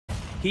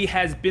He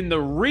has been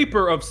the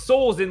reaper of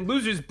souls in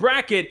loser's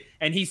bracket,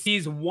 and he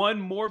sees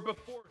one more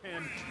before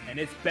him, and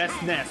it's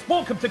BestNess.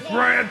 Welcome to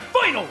Grand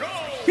Finals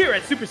here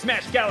at Super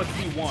Smash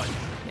Galaxy 1.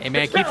 Hey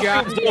man, keep your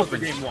eyes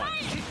open. Game 1.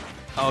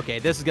 Okay,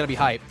 this is gonna be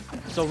hype.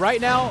 So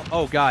right now,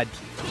 oh god.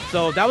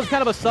 So that was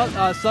kind of a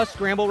sus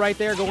scramble right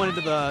there, going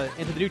into the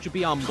neutral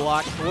B on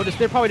block. So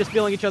they're probably just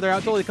feeling each other out.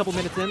 It's only a couple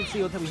minutes in. Let's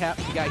see what we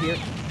got here.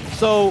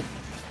 So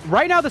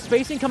right now, the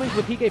spacing coming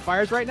with PK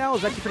Fires right now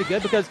is actually pretty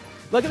good because,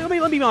 like, let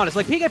me be honest.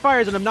 Like, PK Fire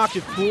is an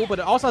obnoxious tool, but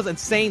it also has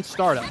insane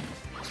startup.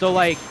 So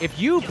like, if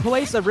you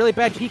place a really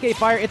bad PK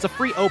Fire, it's a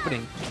free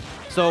opening.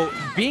 So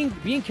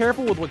being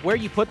careful with where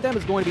you put them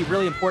is going to be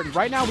really important.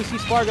 Right now, we see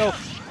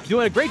Sparg0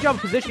 doing a great job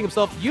of positioning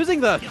himself,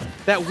 using that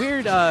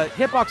weird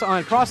hitbox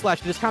on cross slash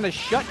to just kind of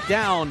shut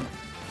down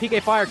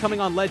PK Fire coming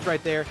on ledge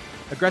right there.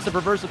 Aggressive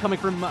reversal coming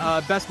from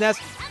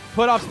BestNess.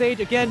 Put off stage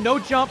again, no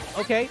jump.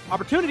 Okay,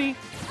 opportunity.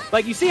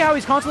 Like, you see how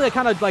he's constantly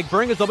kind of like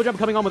burning his double jump,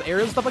 coming on with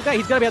aerials and stuff like that.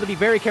 He's gonna be able to be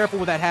very careful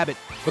with that habit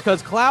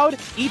because Cloud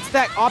eats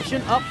that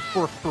option up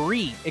for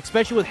free,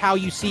 especially with how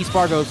you see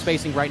Sparg0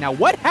 spacing right now.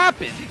 What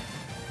happened?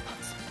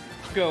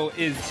 Sparg0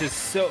 is just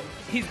so...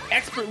 He's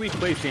expertly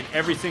placing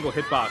every single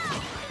hitbox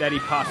that he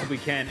possibly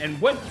can.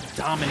 And what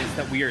dominance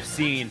that we are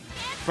seeing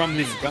from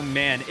this young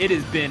man. It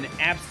has been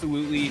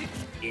absolutely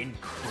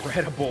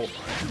incredible.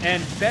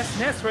 And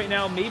BestNess right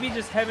now maybe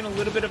just having a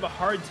little bit of a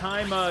hard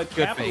time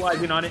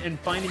capitalizing on it and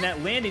finding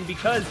that landing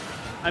because,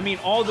 I mean,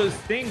 all those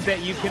things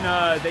that you can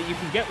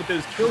get with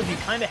those kills, you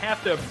kind of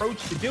have to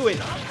approach to do it.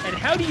 And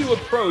how do you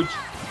approach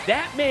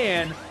that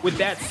man with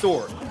that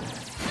sword?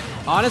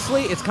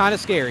 Honestly, it's kind of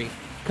scary.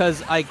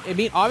 Because, like, I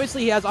mean,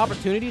 obviously he has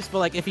opportunities, but,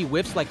 like, if he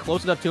whips, like,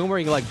 close enough to him where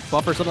you can, like,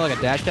 buffer something like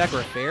a dash attack or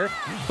a fair.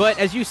 But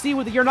as you see,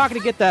 you're not going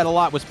to get that a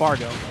lot with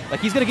Sparg0. Like,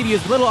 he's going to give you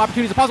as little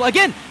opportunities as possible.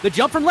 Again, the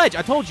jump from ledge.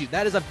 I told you,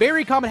 that is a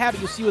very common habit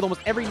you'll see with almost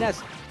every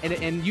Ness.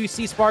 And you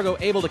see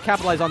Sparg0 able to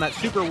capitalize on that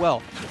super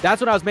well. That's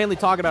what I was mainly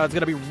talking about. It's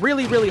going to be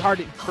really, really hard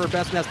for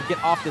BestNess to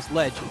get off this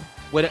ledge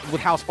with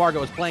how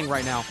Sparg0 is playing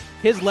right now.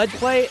 His ledge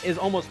play is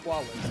almost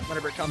flawless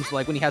whenever it comes to,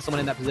 like, when he has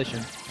someone in that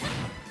position.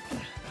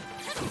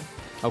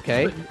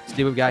 Okay, let's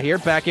see what we got here.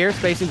 Back air,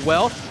 spacing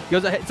well.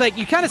 Goes. It's like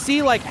you kind of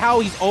see like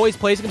how he's always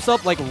placing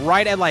himself, like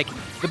right at like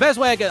the best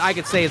way I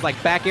could say is like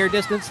back air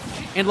distance,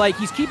 and like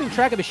he's keeping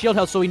track of his shield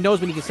health so he knows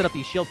when he can set up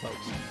these shield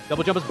pokes.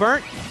 Double jump is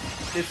burnt.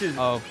 This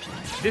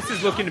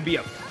is looking to be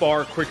a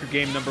far quicker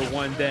game, number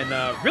one, than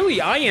really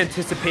I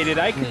anticipated.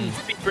 I couldn't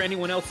speak for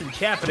anyone else in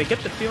chat, but I get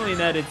the feeling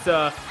that it's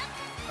a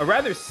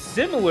rather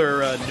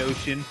similar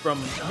notion from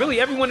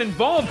really everyone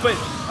involved, but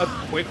a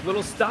quick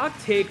little stock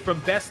take from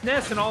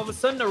BestNess, and all of a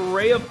sudden a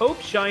ray of hope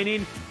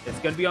shining. It's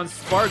going to be on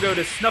Sparg0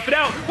 to snuff it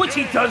out, which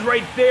he does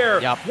right there.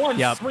 One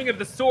swing of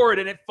the sword,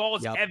 and it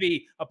falls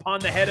heavy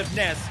upon the head of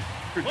Ness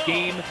for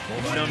game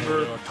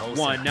number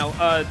one.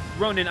 Now,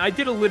 Ronan, I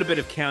did a little bit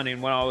of counting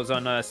when I was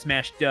on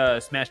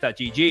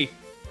Smash.gg,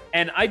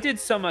 and I did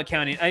some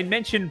counting. I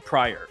mentioned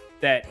prior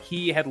that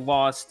he had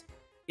lost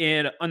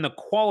on the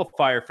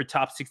qualifier for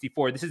top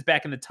 64. This is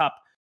back in the top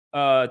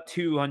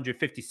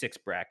 256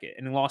 bracket,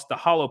 and he lost the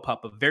Hollow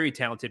Pup, a very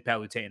talented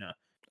Palutena.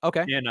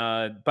 Okay.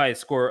 And by a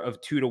score of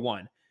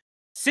 2-1.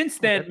 Since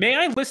then, may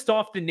I list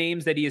off the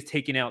names that he has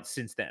taken out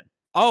since then?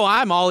 Oh,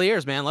 I'm all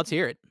ears, man. Let's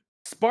hear it.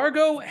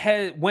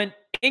 Sparg0 went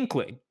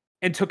Inkling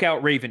and took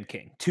out Raven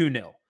King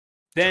 2-0.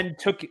 Then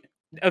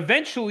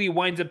eventually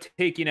winds up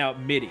taking out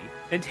Midi.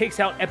 Then takes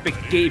out Epic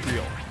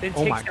Gabriel. Then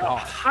takes out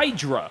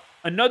Hydra,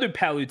 another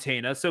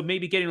Palutena, so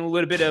maybe getting a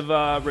little bit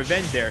of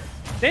revenge there.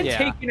 Then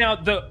taking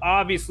out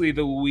obviously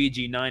the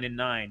Luigi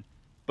 9-9,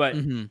 but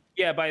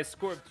by a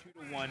score of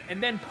 2-1,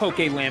 and then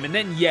Pokelam, and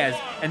then Yez,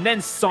 and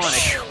then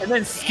Sonic, and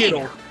then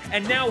Skittle,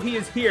 and now he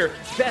is here,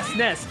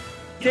 BestNess,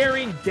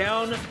 staring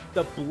down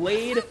the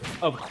blade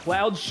of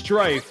Cloud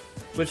Strife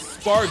with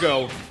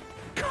Sparg0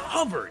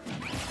 covered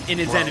in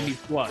his enemy's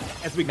blood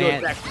as we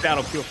go back to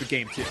Battlefield for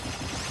game 2.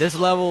 This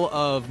level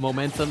of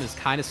momentum is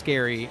kind of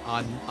scary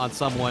on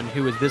someone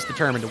who is this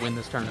determined to win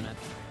this tournament.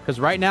 Because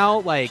right now,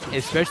 like,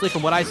 especially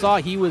from what I saw,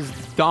 he was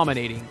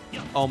dominating.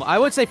 I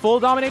would say full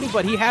dominating,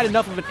 but he had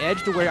enough of an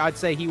edge to where I'd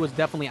say he was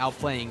definitely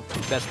outplaying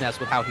BestNess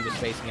with how he was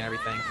facing and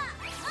everything.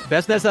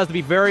 BestNess has to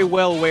be very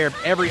well aware of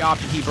every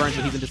option he burns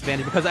when he's in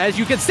disadvantage, because as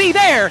you can see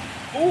there,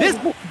 this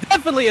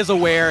definitely is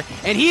aware,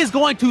 and he is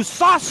going to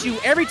sauce you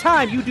every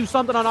time you do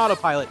something on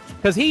autopilot,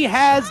 because he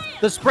has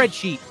the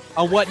spreadsheet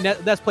on what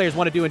Ness players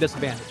want to do in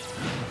disadvantage.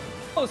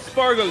 Oh,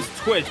 Sparg0's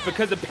Twitch,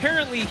 because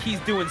apparently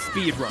he's doing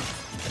speed runs.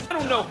 I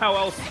don't know how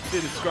else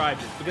to describe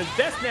this, because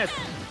BestNess,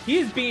 he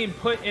is being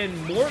put in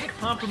more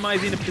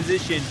compromising a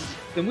position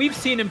than we've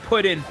seen him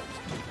put in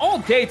all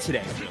day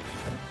today.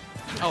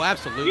 Oh,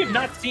 absolutely. We have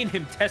not seen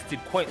him tested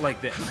quite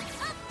like this.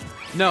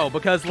 No,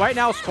 because right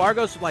now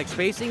Sparg0's like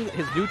spacing,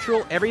 his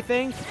neutral,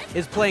 everything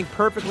is playing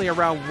perfectly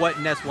around what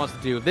Ness wants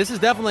to do. This is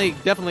definitely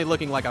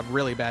looking like a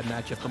really bad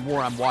matchup the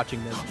more I'm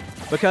watching this.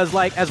 Because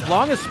like as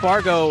long as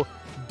Sparg0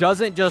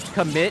 doesn't just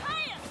commit,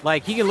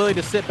 like he can literally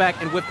just sit back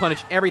and whip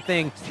punish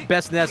everything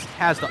BestNess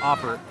has to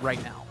offer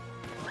right now.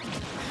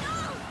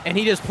 and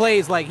he just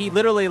plays like he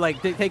literally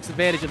like takes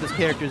advantage of this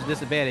character's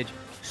disadvantage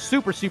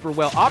super, super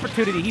well.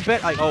 Opportunity, he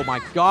bet like, oh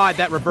my god,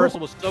 that reversal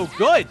was so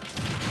good.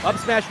 Up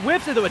smash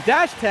whips into a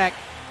dash attack.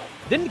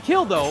 Didn't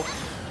kill though.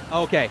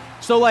 Okay,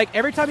 so like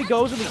every time he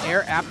goes in the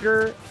air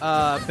after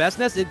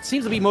BestNess, it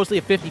seems to be mostly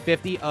a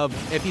 50-50 of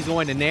if he's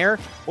going to nair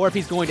or if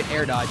he's going to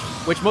air dodge,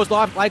 which most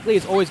likely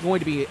is always going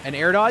to be an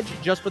air dodge,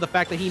 just for the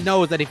fact that he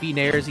knows that if he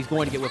nairs, he's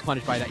going to get whip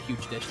punished by that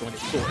huge dish going to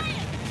sword.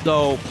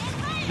 So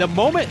the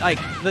moment, like,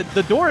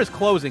 the door is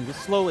closing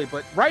slowly,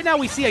 but right now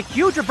we see a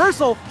huge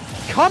reversal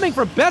coming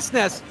from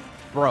BestNess.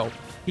 Bro,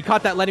 he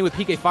caught that landing with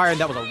PK Fire, and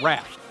that was a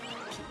wrap.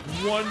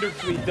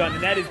 Wonderfully done,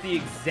 and that is the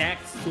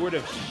exact sort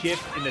of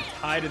shift in the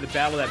tide of the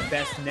battle that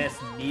BestNess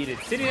needed.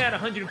 Sitting at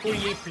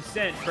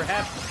 148%,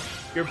 perhaps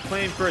you're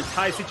playing for a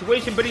tie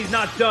situation, but he's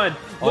not done.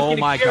 Oh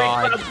my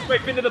god.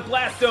 Right into the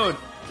blast zone.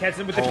 Catches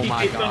him with the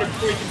PK Thunder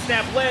before he can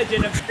snap ledge,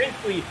 and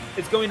eventually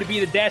it's going to be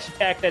the dash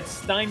attack that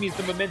stymies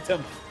the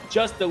momentum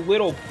just a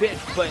little bit,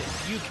 but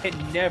you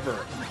can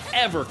never,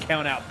 ever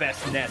count out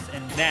BestNess,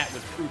 and that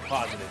was proof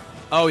positive.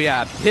 Oh,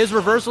 yeah. His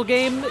reversal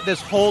game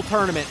this whole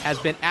tournament has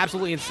been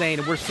absolutely insane,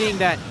 and we're seeing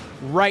that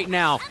right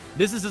now.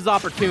 This is his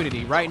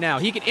opportunity right now.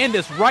 He can end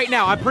this right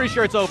now. I'm pretty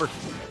sure it's over.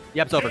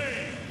 Yep, it's over.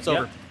 It's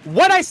over.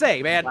 What'd I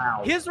say, man?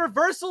 Wow. His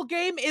reversal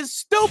game is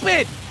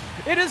stupid.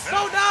 It is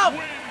so dumb.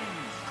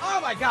 Oh,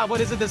 my God. What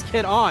is it this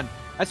kid on?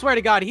 I swear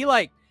to God, he,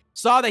 like,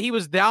 saw that he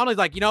was down. He's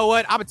like, you know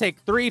what? I'm going to take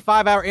 3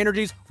 5-hour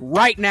energies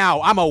right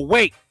now. I'm going to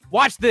wait.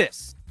 Watch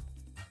this.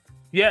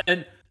 Yeah,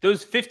 and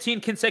those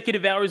 15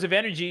 consecutive hours of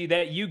energy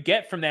that you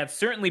get from that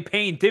certainly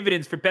paying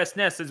dividends for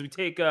BestNess as we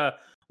take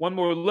one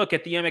more look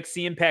at the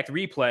MXC Impact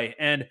replay.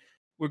 And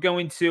we're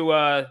going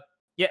to,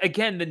 yeah,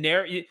 again, the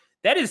narrative.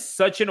 That is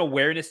such an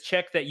awareness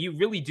check that you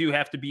really do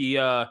have to be,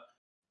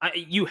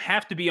 you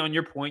have to be on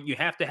your point. You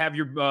have to have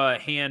your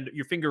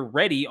your finger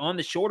ready on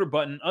the shoulder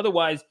button.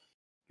 Otherwise,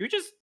 you're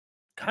just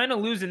kind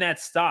of losing that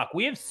stock.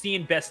 We have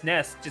seen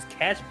BestNess just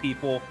catch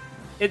people,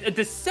 a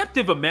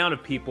deceptive amount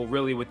of people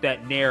really with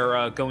that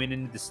nair going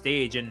into the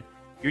stage, and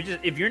you're just,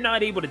 if you're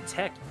not able to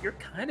tech, you're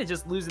kind of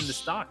just losing the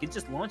stock. It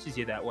just launches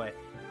you that way.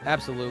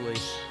 Absolutely.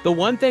 The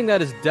one thing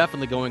that is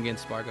definitely going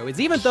against Sparg0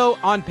 is, even though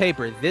on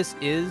paper this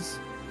is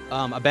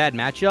a bad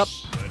matchup,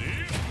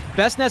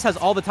 BestNess has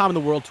all the time in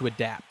the world to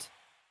adapt.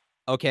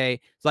 Okay,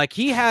 it's like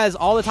he has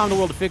all the time in the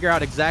world to figure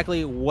out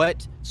exactly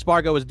what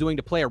Sparg0 is doing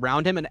to play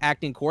around him and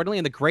acting accordingly.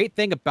 And the great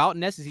thing about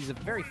Ness is he's a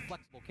very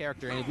flexible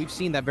character, and we've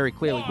seen that very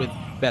clearly with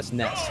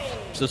BestNess.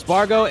 So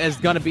Sparg0 is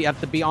going to have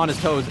to be on his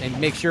toes and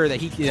make sure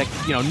that he can,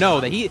 know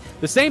that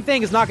the same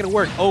thing is not going to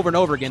work over and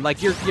over again.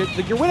 Like your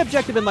win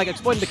objective and like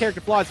exploiting the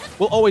character flaws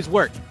will always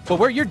work, but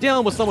you're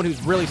dealing with someone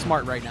who's really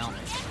smart right now.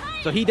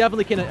 So he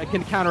definitely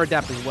can counter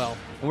adapt as well,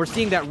 and we're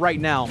seeing that right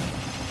now.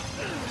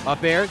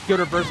 Up air,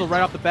 good reversal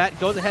right off the bat.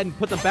 Goes ahead and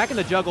puts them back in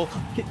the juggle.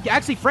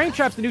 Actually frame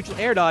traps the neutral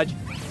air dodge.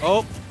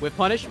 Oh, with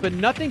punish, but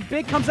nothing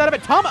big comes out of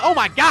it. Oh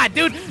my god,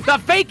 dude! The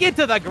fake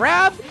into the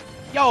grab!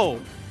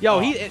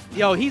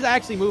 He's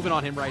actually moving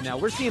on him right now.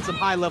 We're seeing some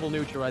high-level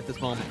neutral at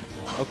this moment.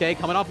 Okay,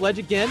 coming off ledge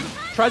again.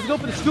 Tries to go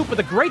for the scoop with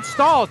a great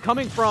stall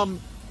coming from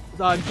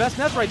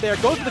BestNess right there.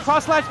 Goes for the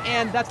cross slash,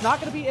 and that's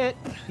not going to be it.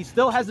 He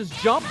still has his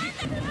jump.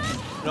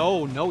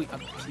 No,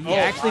 he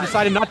actually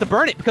decided not to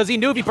burn it because he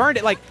knew if he burned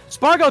it, like,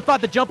 Sparg0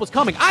 thought the jump was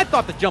coming. I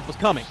thought the jump was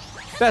coming.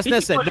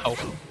 BestNess said no.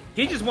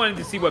 He just wanted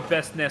to see what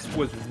BestNess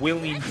was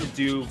willing to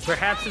do,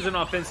 perhaps as an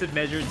offensive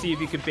measure, see if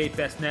he could bait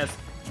BestNess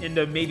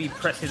into maybe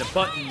pressing a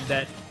button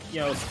that,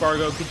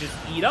 Sparg0 could just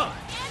eat up.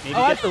 Maybe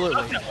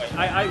absolutely. That way.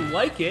 I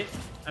like it,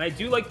 and I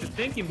do like the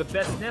thinking, but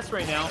BestNess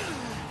right now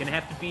gonna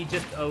have to be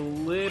just a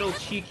little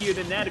cheekier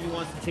than that if he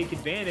wants to take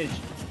advantage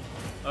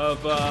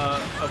of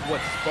what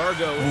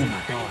Sparg0 is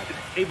at the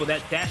table.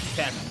 That dash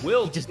attack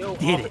will just go off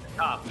the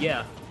top.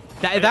 Yeah.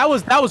 That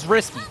was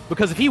risky,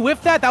 because if he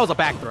whiffed that was a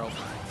back throw.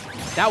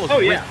 That was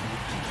risky. Yeah.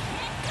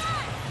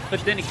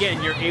 But then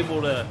again, you're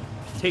able to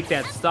take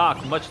that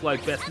stock, much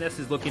like BestNess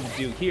is looking to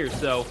do here.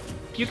 So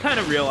you kind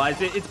of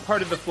realize it's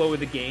part of the flow of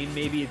the game.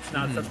 Maybe it's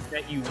not something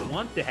that you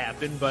want to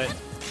happen, but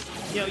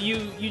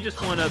you just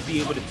want to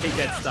be able to take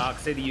that stock,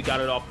 say that you got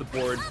it off the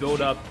board,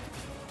 build up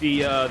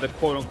the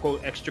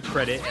quote-unquote extra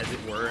credit, as it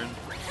were, and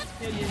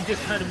you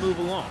just kind of move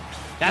along.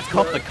 That's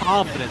called the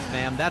confidence,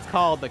 man. That's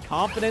called the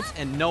confidence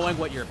and knowing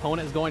what your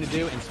opponent is going to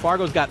do, and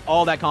Sparg0's got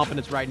all that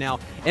confidence right now.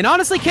 And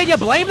honestly, can you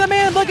blame the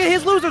man? Look at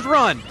his losers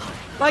run.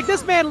 Like,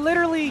 this man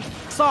literally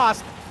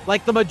sauced,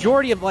 like, the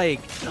majority of, like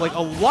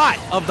a lot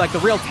of, like, the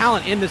real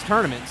talent in this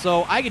tournament.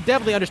 So I could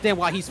definitely understand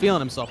why he's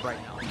feeling himself right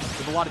now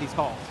with a lot of these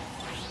calls.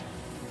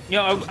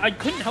 I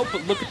couldn't help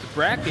but look at the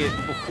bracket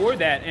before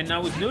that, and I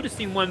was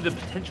noticing one of the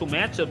potential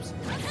matchups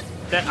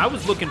that I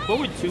was looking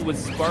forward to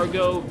was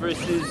Sparg0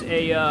 versus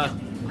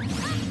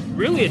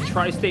really a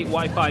tri-state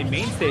Wi-Fi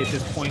mainstay at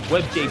this point,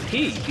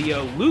 WebJP,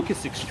 the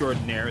Lucas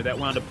extraordinaire that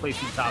wound up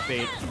placing top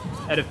 8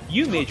 at a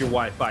few major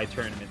Wi-Fi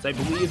tournaments. I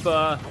believe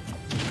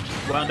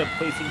wound up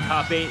placing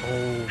top 8.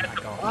 Oh my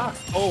god.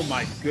 Oh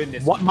my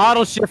goodness. What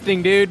model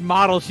shifting, dude?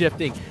 Model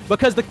shifting.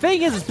 Because the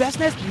thing is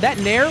BestNess, that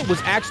Nair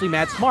was actually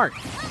mad smart.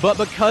 But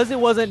because it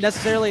wasn't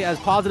necessarily as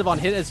positive on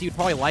hit as he'd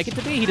probably like it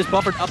to be, he just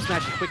buffered up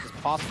smash as quick as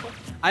possible.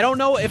 I don't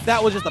know if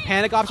that was just a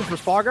panic option for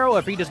Sparg0 or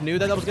if he just knew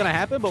that that was going to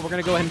happen, but we're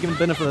going to go ahead and give him the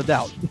benefit of the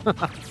doubt.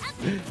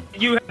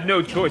 You have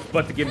no choice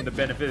but to give him the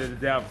benefit of the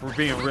doubt for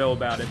being real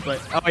about it. But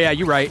oh yeah,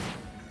 you're right.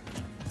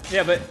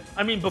 yeah, but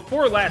I mean,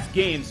 before last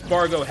game,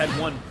 Sparg0 had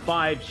won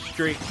 5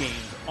 straight games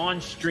on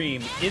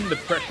stream in the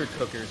pressure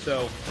cooker.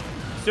 So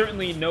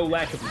certainly no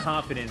lack of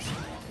confidence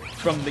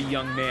from the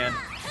young man.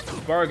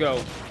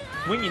 Sparg0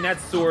 swinging that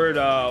sword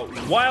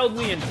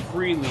wildly and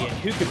freely, and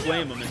who could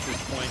blame him at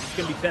this point? It's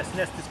going to be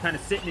BestNess just kind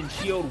of sitting in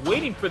shield,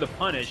 waiting for the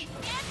punish.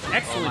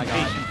 Excellent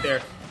patience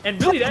there.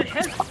 And really, that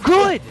has...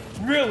 Good!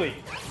 Really?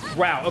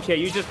 Wow, okay,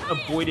 you just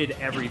avoided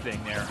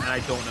everything there, and I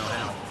don't know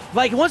how.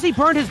 Like, once he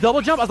burned his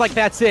double jump, I was like,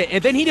 that's it.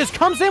 And then he just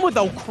comes in with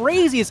the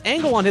craziest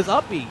angle on his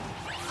up B.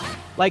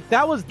 Like,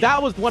 that was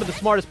one of the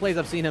smartest plays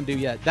I've seen him do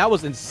yet. That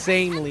was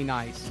insanely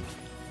nice.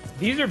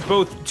 These are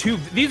two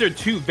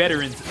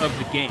veterans of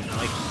the game.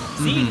 Like,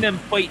 seeing them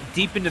fight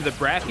deep into the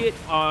bracket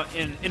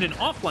in an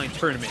offline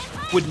tournament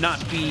would not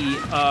be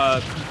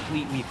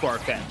completely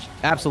far-fetched.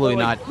 Absolutely so,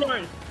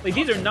 not. Like,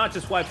 these are not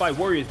just Wi-Fi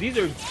warriors. These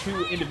are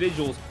two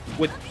individuals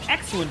with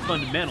excellent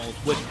fundamentals,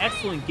 with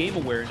excellent game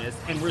awareness,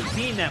 and we're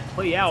seeing that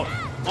play out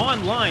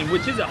online,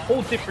 which is a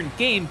whole different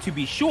game to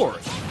be sure.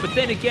 But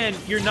then again,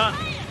 you're not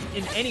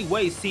in any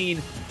way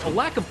seeing a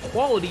lack of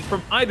quality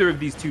from either of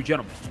these two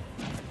gentlemen.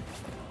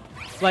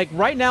 Like,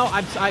 right now,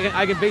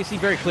 I can see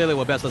very clearly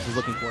what BestNess is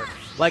looking for.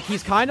 Like,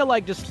 he's kind of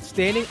like just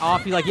standing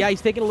off. He's like, yeah,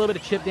 he's taking a little bit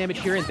of chip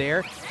damage here and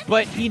there,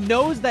 but he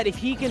knows that if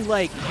he can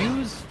like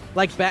use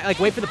wait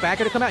for the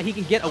backer to come out, he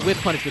can get a whip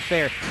punish with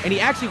fair. And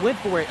he actually went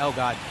for it. Oh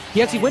god,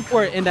 he actually went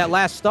for it in that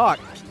last stock,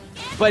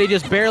 but he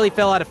just barely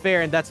fell out of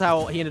fair, and that's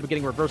how he ended up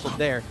getting reversaled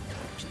there.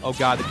 Oh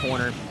god, the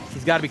corner.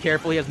 He's got to be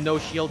careful. He has no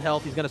shield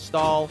health. He's gonna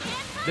stall.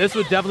 This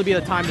would definitely be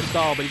the time to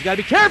stall, but he's got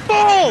to be careful.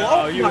 No,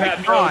 oh you my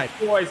have god.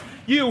 no choice.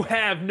 You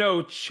have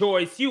no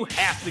choice. You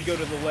have to go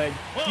to the ledge.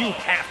 You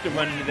have to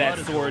run into that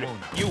sword.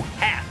 You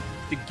have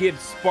to give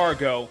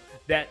Sparg0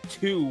 that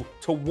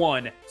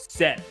 2-1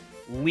 set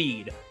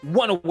lead.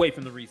 1 away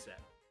from the reset.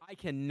 I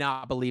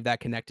cannot believe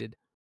that connected.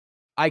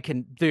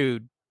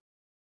 Dude,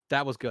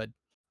 that was good.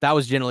 That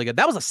was generally good.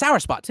 That was a sour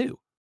spot too.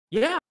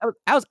 Yeah.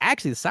 That was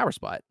actually the sour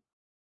spot.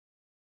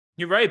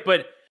 You're right,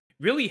 but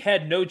really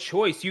had no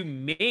choice. You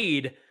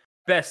made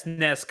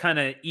BestNess kind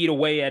of eat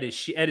away at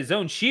his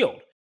own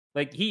shield.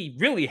 Like, he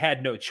really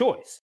had no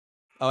choice.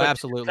 Oh, but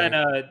absolutely. Kind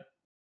of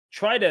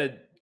try to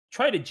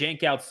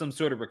jank out some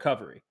sort of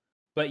recovery.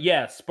 But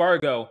yeah,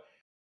 Sparg0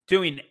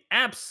 doing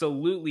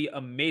absolutely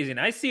amazing.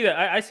 I see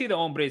the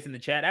hombres in the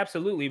chat.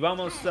 Absolutely.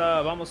 Vamos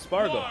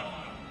Sparg0.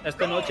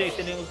 Esta noche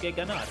tenemos que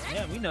ganar.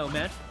 Yeah, we know,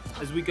 man.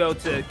 As we go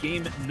to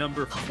game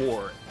number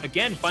 4.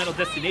 Again, final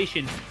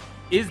destination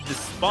is the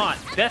spot.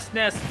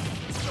 BestNess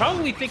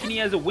probably thinking he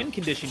has a win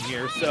condition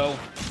here. So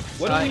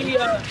what do we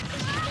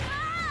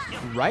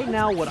Right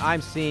now, what I'm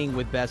seeing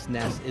with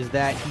BestNess is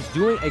that he's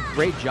doing a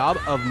great job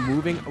of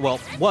moving,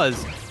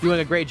 was doing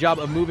a great job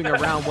of moving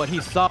around what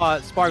he saw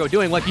Sparg0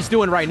 doing, like he's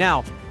doing right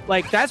now.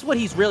 Like, that's what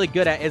he's really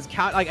good at, is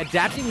like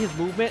adapting his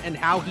movement and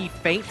how he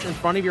feints in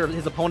front of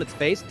his opponent's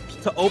face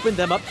to open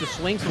them up to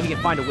swing so he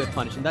can find a whip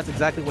punish. And that's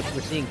exactly what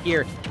we're seeing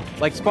here.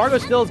 Like,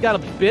 Sparg0 still has got a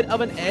bit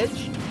of an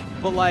edge,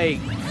 but like,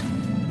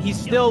 he's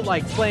still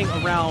like playing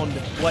around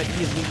what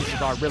his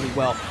weaknesses are really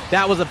well.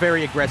 That was a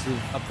very aggressive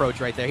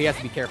approach right there. He has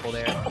to be careful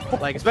there.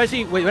 Like,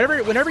 especially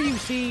whenever you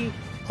see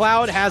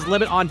Cloud has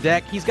limit on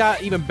deck, he's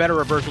got even better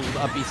reversals with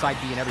up B, side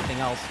B, and everything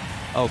else.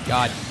 Oh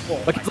god.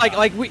 But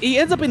it's he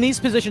ends up in these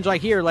positions right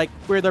here, like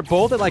where they're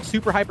both at like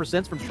super high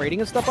percents from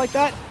trading and stuff like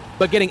that,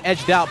 but getting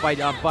edged out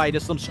by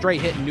just some straight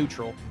hit in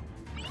neutral.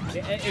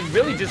 It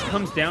really just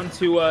comes down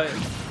to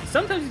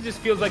sometimes it just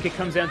feels like it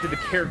comes down to the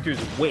character's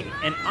weight,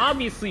 and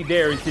obviously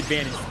there is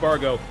advantage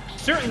Sparg0.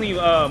 Certainly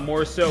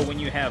more so when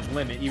you have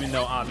limit, even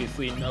though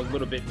obviously a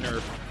little bit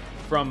nerfed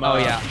from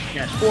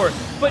Nash 4.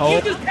 But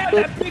you just have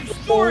that big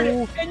sword,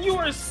 and you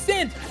are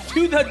sent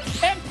to the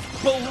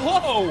depths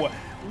below.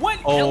 What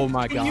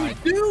else can you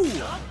do?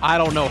 I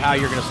don't know how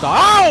you're gonna stop.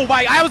 Oh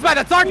my! I was about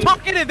to start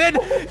talking, and then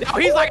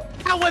he's like,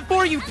 "I went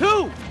for you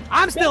too.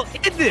 I'm still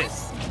in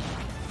this."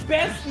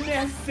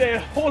 BestNess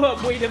said, "Hold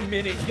up, wait a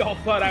minute. Y'all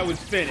thought I was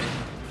finished."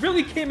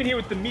 Really came in here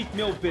with the Meek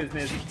Mill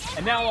business,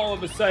 and now all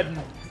of a sudden,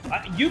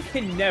 you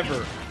can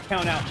never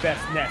count out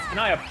BestNess, and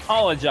I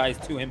apologize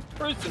to him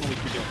personally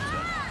for doing so.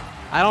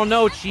 I don't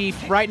know,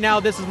 Chief. Right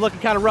now, this is looking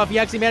kind of rough. He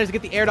actually managed to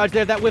get the air dodge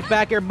there. That whip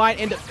back air might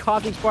end up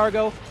costing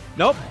Sparg0.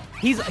 Nope.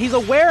 He's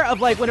aware of,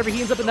 like, whenever he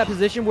ends up in that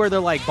position where they're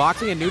like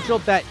boxing in neutral,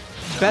 that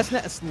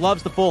BestNess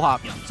loves the full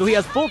hop. So he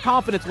has full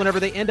confidence whenever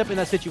they end up in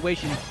that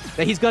situation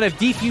that he's going to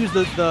defuse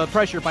the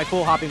pressure by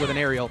full hopping with an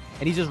aerial.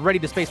 And he's just ready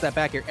to space that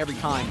back air every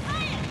time.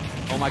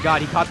 Oh my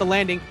god, he caught the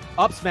landing.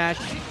 Up smash.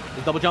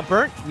 The double jump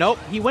burnt? Nope.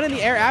 He went in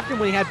the air after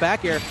when he had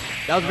back air.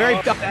 That was very...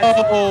 Back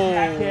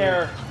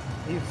air.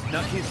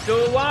 He's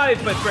still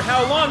alive, but for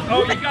how long?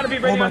 Oh, you gotta be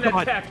ready on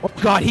that attack. Oh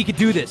God, he could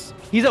do this.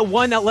 He's at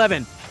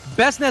 111.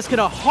 BestNess can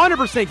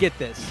 100% get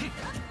this.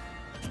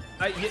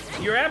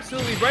 You're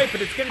absolutely right,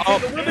 but it's going to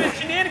take a little bit of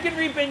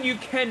shenaniganry, and you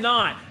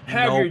cannot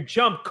have your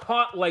jump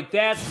caught like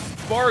that.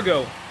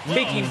 Sparg0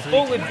 taking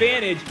full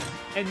advantage,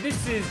 and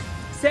this is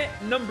set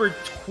number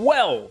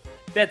 12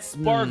 that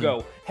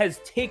Sparg0 has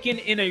taken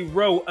in a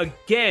row,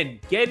 again,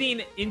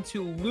 getting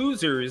into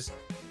losers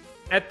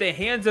at the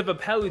hands of a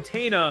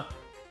Palutena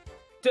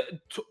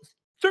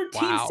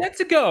 13 sets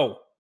ago.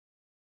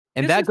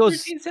 And that goes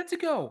 13 sets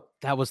ago.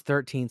 That was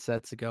 13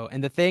 sets ago.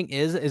 And the thing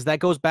is that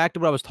goes back to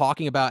what I was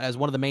talking about as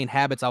one of the main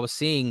habits I was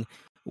seeing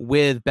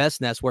with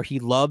BestNess, where he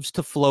loves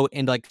to float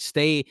and like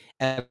stay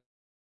at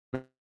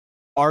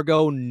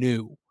Sparg0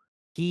 knew.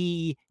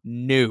 He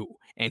knew.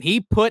 And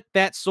he put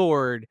that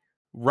sword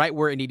right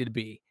where it needed to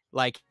be.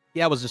 Like,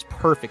 yeah, it was just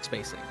perfect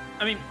spacing.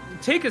 I mean,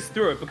 take us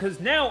through it, because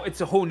now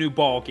it's a whole new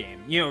ball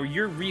game. You know,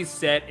 you're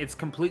reset, it's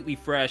completely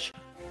fresh.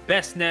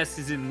 BestNess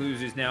is in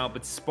losers now,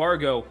 but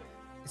Sparg0,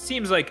 it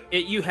seems like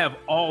you have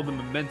all the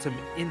momentum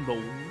in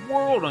the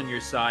world on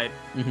your side.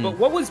 But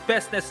what was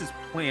BestNess's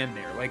plan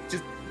there? Like,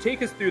 just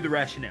take us through the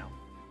rationale.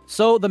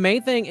 So the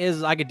main thing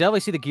is I could definitely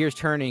see the gears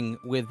turning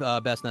with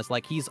BestNess.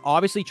 Like, he's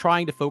obviously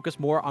trying to focus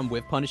more on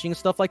whiff punishing and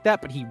stuff like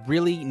that, but he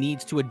really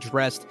needs to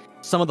address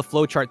some of the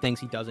flowchart things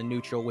he does in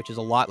neutral, which is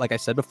a lot, like I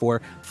said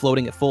before,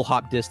 floating at full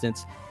hop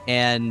distance.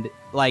 And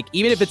like,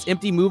 even if it's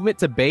empty movement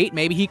to bait,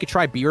 maybe he could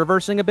try B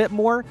reversing a bit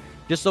more,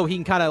 just so he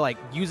can kind of like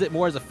use it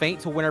more as a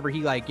feint to whenever he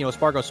like, you know,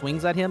 Sparg0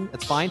 swings at him.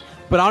 That's fine.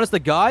 But honest to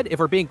God, if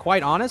we're being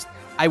quite honest,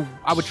 I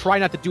would try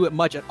not to do it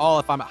much at all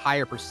if I'm at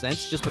higher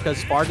percents, just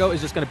because Sparg0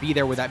 is just going to be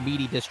there with that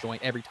meaty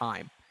disjoint every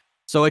time.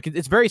 So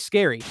it's very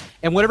scary.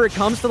 And whenever it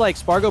comes to like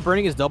Sparg0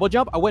 burning his double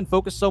jump, I wouldn't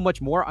focus so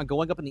much more on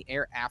going up in the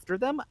air after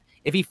them.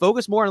 If he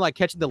focused more on like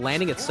catching the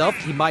landing itself,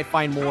 he might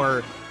find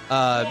more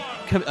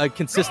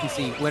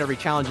consistency whenever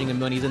challenging him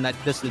when he's in that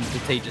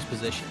disadvantageous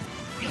position.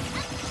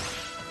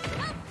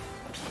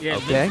 Yeah,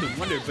 it makes me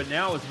wonder, but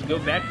now as we go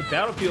back to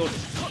Battlefield,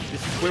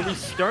 this is where we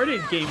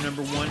started game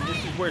number 1.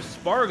 This is where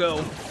Sparg0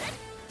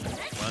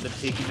 wound up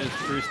taking those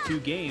first 2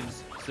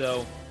 games.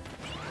 So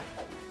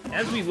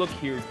as we look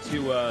here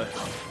to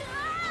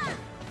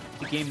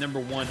game number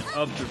 1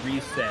 of the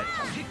reset,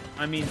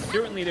 I mean,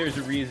 certainly there's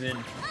a reason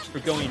for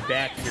going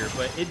back here,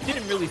 but it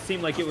didn't really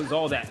seem like it was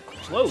all that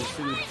close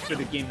for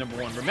the game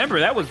number 1. Remember,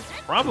 that was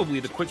probably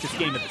the quickest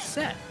game of the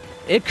set.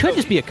 It could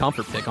just be a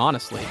comfort pick,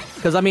 honestly.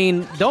 Because, I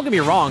mean, don't get me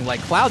wrong,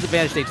 like, Cloud's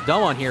advantage state's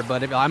dumb on here,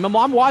 but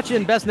I'm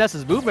watching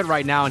BestNess's movement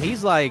right now, and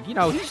he's like, you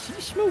know,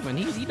 he's moving.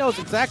 He knows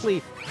exactly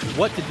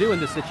what to do in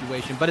this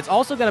situation, but it's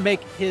also going to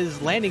make his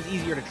landings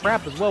easier to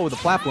trap as well with the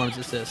platforms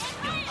assist.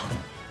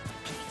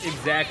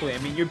 Exactly. I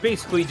mean, you're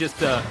basically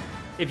just,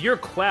 if you're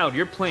Cloud,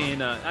 you're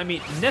playing, I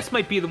mean, Ness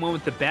might be the one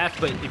with the bat,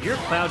 but if you're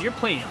Cloud, you're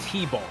playing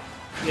T-ball.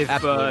 If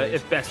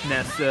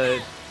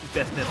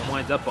BestNess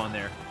winds up on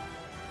there.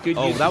 Good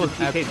use that of was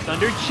PK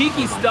Thunder.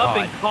 Cheeky stuff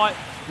and caught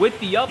with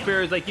the up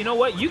air. Is like, you know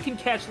what? You can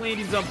catch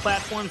landings on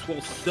platforms.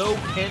 Well, so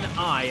can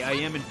I. I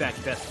am, in fact,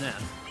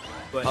 BestNess.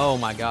 But oh,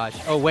 my gosh.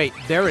 Oh, wait.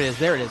 There it is.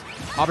 There it is.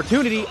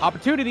 Opportunity.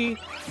 Opportunity.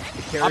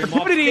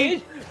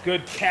 Opportunity.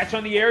 Good catch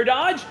on the air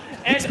dodge.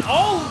 And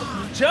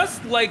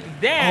just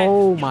like that.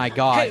 Oh, my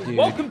God, hey, dude.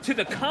 Welcome to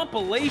the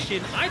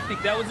compilation. I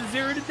think that was a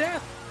 0 to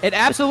death. It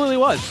absolutely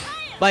was.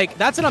 Like,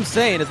 that's what I'm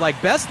saying, is like,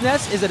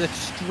 BestNess is an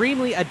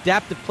extremely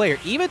adaptive player.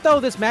 Even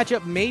though this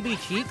matchup may be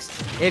cheeks,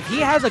 if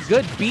he has a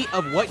good beat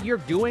of what you're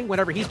doing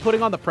whenever he's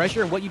putting on the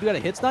pressure and what you do at a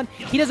hit stun,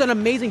 he does an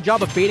amazing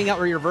job of baiting out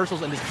your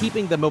reversals and just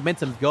keeping the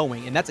momentum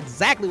going. And that's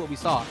exactly what we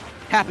saw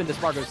happen to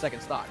Sparg0's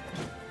second stock.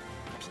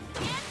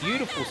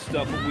 Beautiful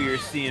stuff what we are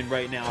seeing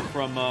right now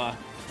from,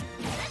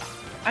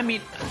 I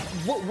mean,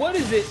 what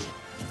is it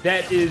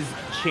that is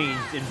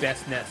changed in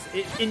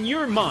BestNess in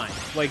your mind,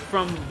 like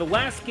from the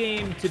last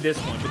game to this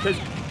one? Because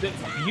the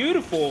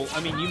beautiful, I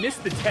mean, you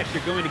missed the tech,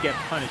 you're going to get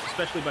punished,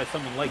 especially by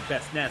someone like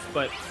BestNess,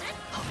 but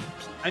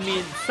I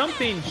mean,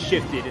 something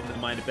shifted in the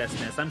mind of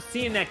BestNess. I'm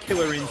seeing that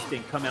killer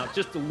instinct come out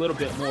just a little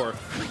bit more.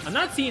 I'm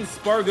not seeing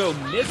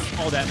Sparg0 miss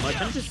all that much.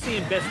 I'm just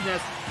seeing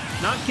BestNess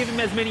not give him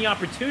as many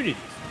opportunities.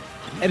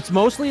 And it's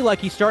mostly like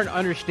he's starting to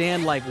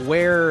understand like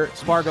where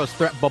Sparg0's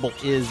threat bubble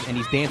is, and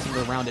he's dancing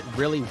around it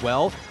really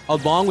well,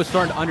 along with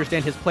starting to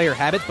understand his player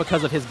habits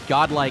because of his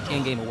godlike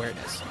in-game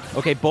awareness.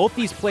 Okay, both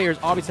these players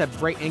obviously have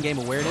great in-game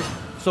awareness,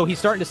 so he's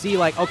starting to see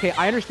like, okay,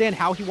 I understand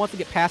how he wants to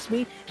get past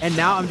me, and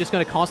now I'm just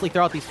going to constantly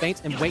throw out these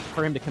feints and wait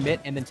for him to commit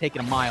and then take it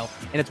a mile,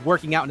 and it's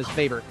working out in his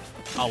favor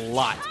a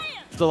lot.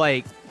 So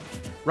like,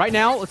 right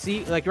now, let's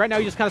see, like right now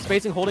he's just kind of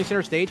spacing, holding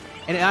center stage,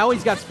 and now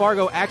he's got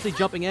Sparg0 actually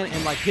jumping in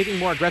and like taking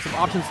more aggressive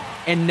options,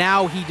 and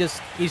now he's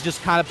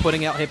just kind of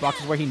putting out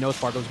hitboxes where he knows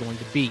Sparg0's going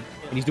to be,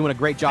 and he's doing a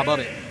great job of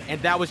it.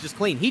 And that was just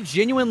clean. He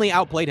genuinely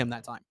outplayed him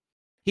that time.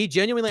 He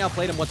genuinely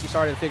outplayed him once he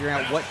started figuring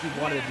out what he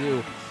wanted to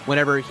do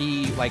whenever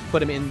he like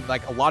put him in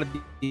like a lot of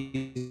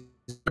these,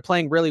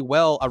 playing really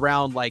well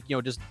around like, you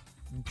know, just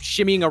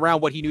shimmying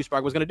around what he knew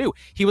Sparg was going to do.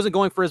 He wasn't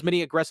going for as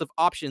many aggressive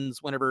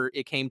options whenever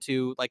it came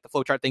to like the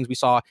flowchart things we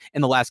saw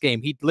in the last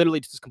game. He literally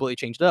just completely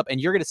changed it up,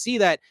 and you're going to see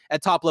that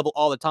at top level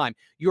all the time.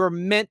 You're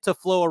meant to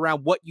flow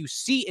around what you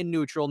see in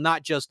neutral,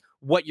 not just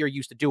what you're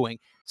used to doing.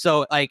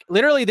 So like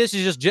literally, this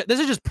is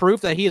just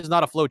proof that he is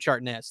not a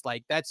flowchart Ness.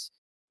 Like that's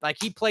like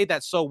he played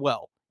that so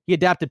well. He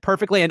adapted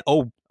perfectly, and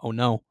oh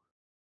no,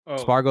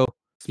 Sparg0.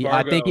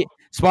 I think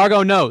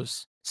Sparg0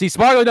 knows. See,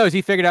 Sparg0 knows.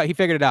 He figured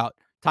it out.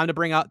 Time to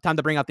bring out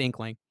the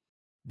Inkling.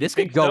 This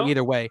could go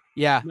either way.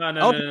 Yeah.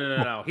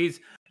 No.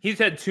 He's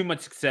had too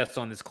much success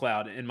on this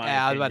cloud, in my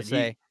opinion. I was about to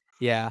say.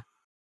 Yeah.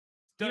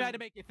 He had to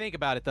make you think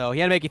about it, though. He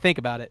had to make you think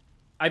about it.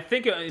 I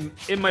think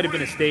it might have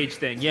been a stage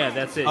thing. Yeah,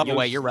 that's it. Oh,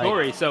 wait, you're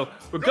right. So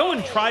we're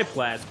going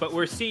triplats, but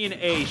we're seeing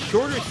a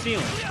shorter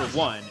ceiling for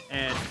one,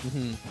 and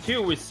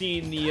two, we're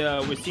seeing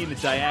the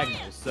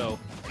diagonals. So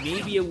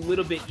maybe a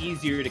little bit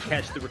easier to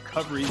catch the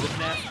recoveries with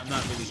Ness. I'm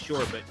not really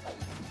sure, but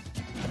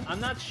I'm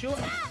not sure.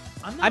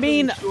 I'm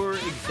not sure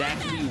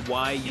exactly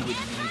why you would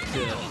need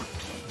to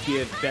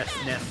give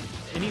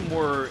BestNess any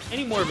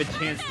more of a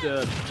chance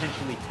to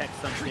potentially tech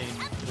something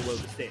below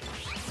the stage.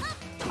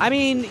 I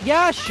mean,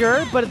 yeah,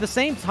 sure, but at the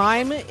same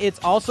time, it's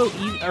also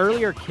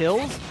earlier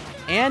kills,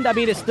 and I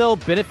mean, it still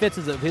benefits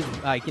his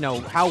like, you know,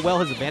 how well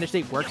his advantage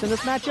state works in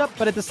this matchup.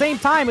 But at the same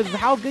time, with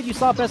how good you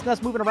saw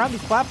BestNess moving around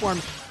these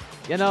platforms,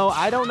 you know,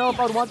 I don't know if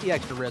I would want the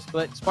extra risk,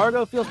 but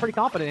Sparg0 feels pretty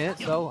confident in it,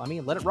 so I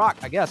mean, let it rock,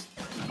 I guess.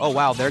 Oh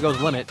wow, there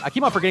goes Limit. I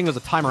keep on forgetting there's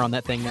a timer on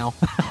that thing now.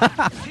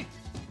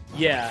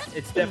 Yeah,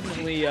 it's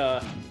definitely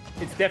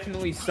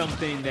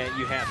something that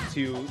you have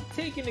to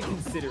take into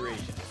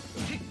consideration.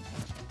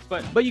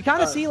 But you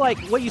kind of see, like,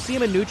 what you see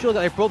him in neutral,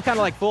 they're both kind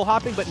of like full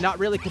hopping, but not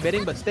really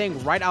committing, but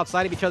staying right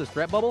outside of each other's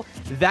threat bubble.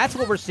 That's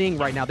what we're seeing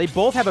right now. They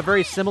both have a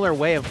very similar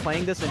way of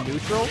playing this in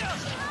neutral.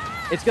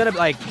 It's going to,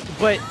 like,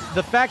 but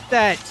the fact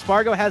that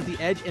Sparg0 has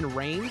the edge in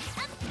range,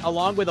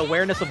 along with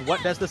awareness of what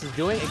BestNess is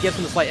doing, it gives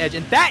him a slight edge,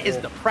 and that is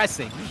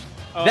depressing.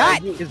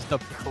 That is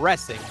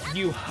depressing.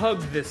 You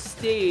hug the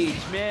stage,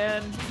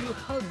 man. You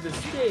hug the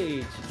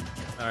stage.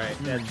 All right,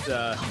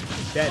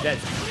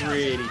 that's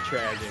pretty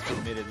tragic,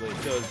 admittedly.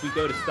 So as we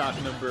go to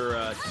stock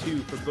number 2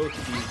 for both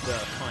of these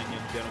fine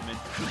young gentlemen,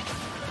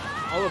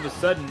 all of a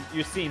sudden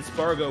you're seeing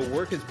Sparg0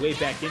 work his way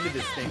back into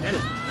this thing. That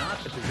is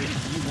not the position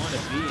you want to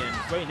be in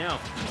right now.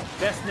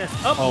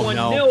 BestNess up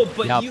 1-0,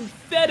 but you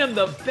fed him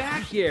the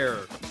back air.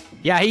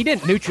 Yeah, he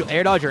didn't neutral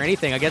air dodge or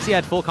anything. I guess he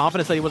had full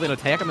confidence that he wasn't going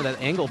to attack him at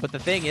that angle. But the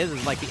thing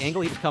is like the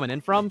angle he was coming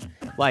in from,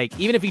 like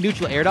even if he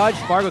neutral air dodge,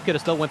 Sparg0 could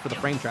have still went for the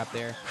frame trap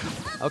there.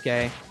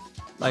 Okay.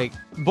 Like,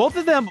 both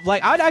of them,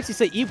 like, I would actually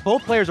say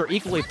both players are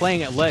equally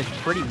playing at ledge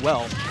pretty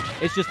well.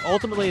 It's just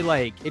ultimately,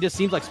 like, it just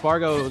seems like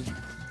Sparg0,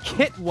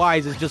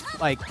 kit-wise, is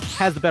just, like,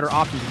 has the better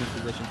options in this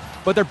position.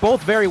 But they're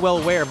both very well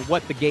aware of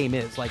what the game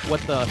is, like, what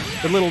the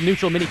little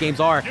neutral mini-games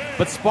are.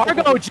 But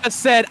Sparg0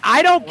 just said,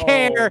 I don't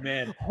care.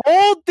 Man.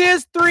 Hold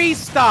this 3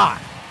 stock.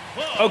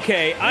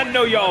 Okay, I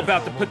know y'all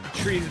about to put the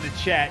trees in the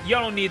chat.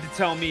 Y'all don't need to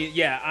tell me.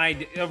 Yeah,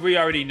 we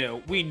already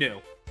knew. We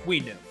knew.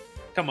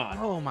 Come on.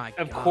 Oh my God.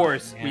 Of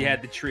course we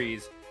had the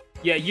trees.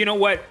 Yeah, you know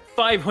what?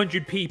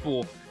 500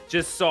 people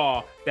just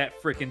saw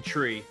that freaking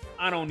tree.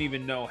 I don't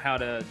even know how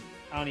else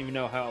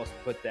to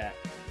put that.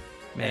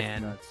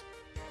 Man.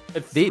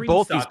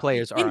 Both these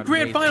players are in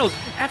grand finals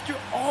after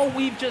all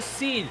we've just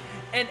seen,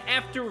 and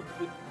after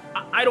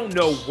I don't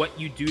know what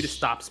you do to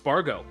stop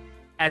Sparg0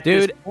 at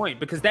this point,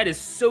 because that is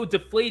so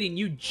deflating.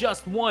 You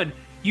just won.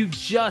 You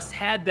just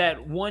had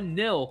that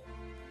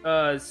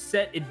 1-0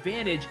 set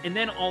advantage, and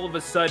then all of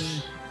a sudden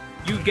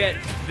you get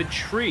the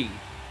tree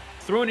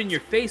thrown in your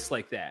face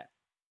like that.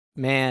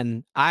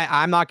 Man,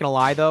 I'm not gonna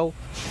lie though,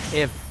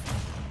 if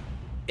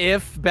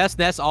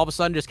BestNess all of a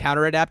sudden just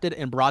counter adapted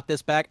and brought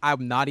this back,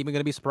 I'm not even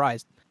gonna be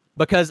surprised.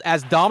 Because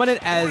as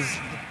dominant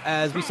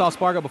as we saw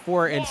Sparg0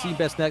 before and see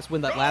BestNess win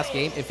that last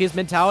game, if his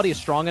mentality is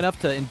strong enough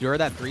to endure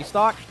that 3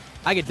 stock,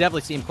 I could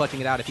definitely see him clutching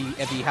it out if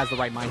he has the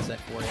right mindset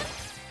for it.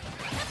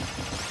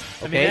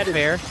 Okay, I mean,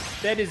 fair.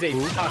 That is a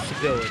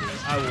possibility.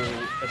 I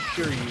will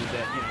assure you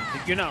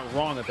that you're not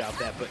wrong about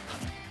that. But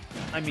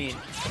I mean,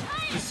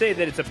 to say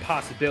that it's a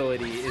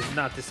possibility is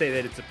not to say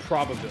that it's a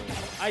probability.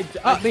 I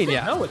don't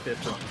know at this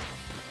point.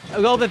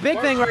 Well, the big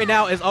thing right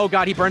now is, oh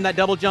god, he burned that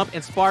double jump,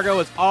 and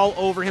Sparg0 is all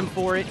over him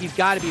for it. He's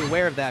got to be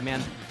aware of that,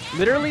 man.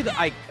 Literally,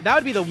 that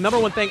would be the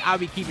 #1 thing I would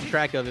be keeping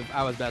track of if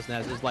I was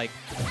BestNess, is like,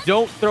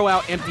 don't throw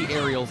out empty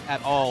aerials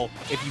at all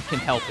if you can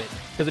help it.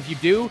 Because if you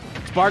do,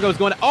 Sparg0's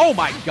going to, oh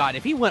my god,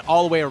 if he went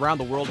all the way around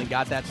the world and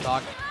got that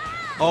stock,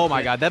 oh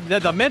my god,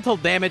 the mental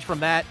damage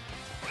from that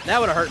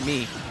would have hurt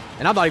me.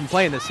 And I'm not even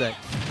playing this set.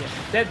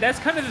 Yeah, that's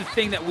kind of the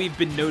thing that we've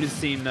been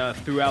noticing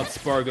throughout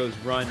Sparg0's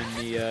run in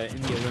the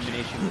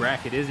elimination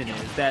bracket, isn't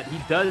it? Is that he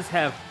does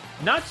have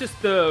not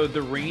just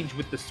the range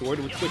with the sword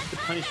with which to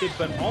punish it,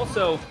 but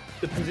also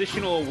the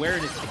positional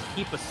awareness to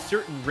keep a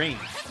certain range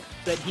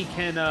that he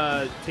can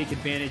take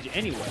advantage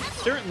anyway.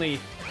 Certainly,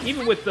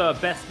 even with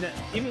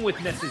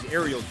Ness's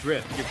aerial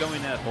drift, you're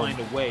going to find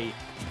a way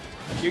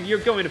you're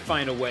going to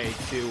find a way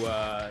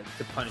to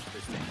punish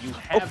this thing. You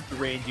have the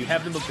range, you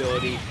have the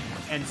mobility,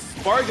 and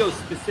Sparg0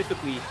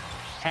 specifically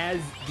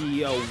has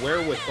the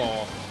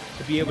wherewithal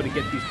to be able to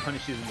get these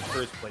punishes in the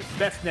first place.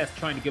 BestNess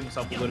trying to give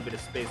himself a little bit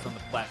of space on the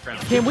flat ground.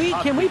 Can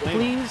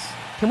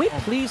we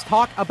please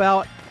talk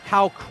about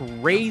how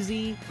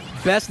crazy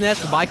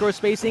BestNess micro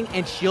spacing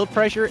and shield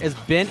pressure has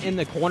been in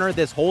the corner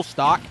this whole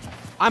stock?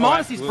 I'm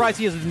honestly surprised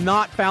he has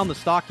not found the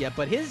stock yet,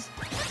 but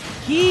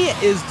he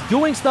is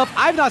doing stuff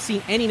I've not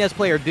seen any Ness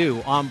player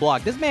do on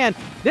block. This man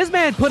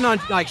putting on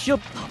like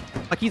shield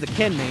like he's a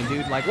Ken main,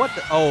 dude. Like what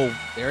the, oh,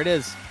 there it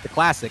is. The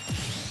classic.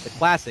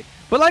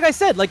 But like I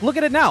said, like look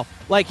at it now.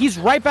 Like he's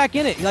right back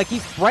in it. Like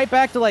he's right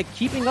back to like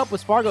keeping up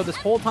with Sparg0 this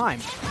whole time.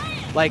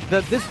 Like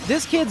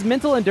this kid's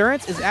mental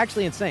endurance is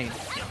actually insane.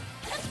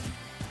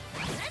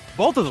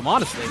 Both of them,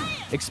 honestly.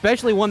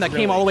 Especially one that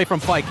came all the way from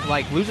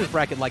like losers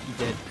bracket like he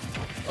did.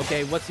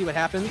 Okay, let's see what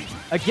happens.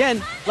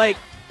 Again, like,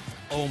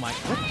 oh my,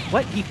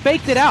 what? He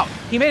faked it out.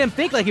 He made him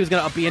think like he was going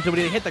to up B into it, but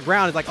he hit the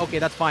ground. He's like, okay,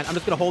 that's fine. I'm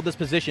just going to hold this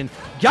position.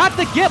 Got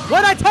the gift.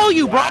 What did I tell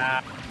you, bro?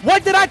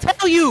 What did I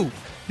tell you?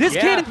 This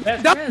kid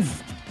is done.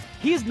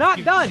 He's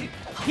not done.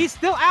 He's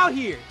still out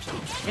here.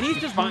 And he's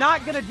just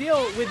not going to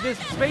deal with this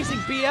spacing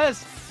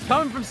BS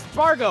coming from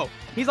Sparg0.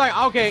 He's like,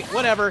 okay,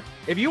 whatever.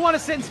 If you want to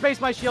sit and space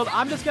my shield,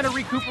 I'm just going to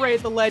recuperate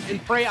at the ledge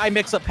and pray I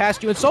mix up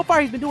past you. And so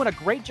far, he's been doing a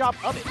great job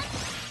of it.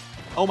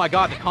 Oh my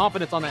god, the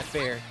confidence on that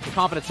fair. The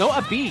confidence. No,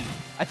 a B.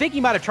 I think he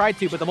might have tried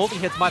to, but the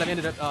multi-hits might have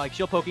ended up like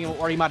shield poking him,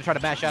 or he might have tried to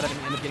mash out of him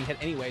and end up getting hit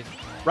anyways.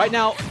 Right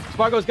now,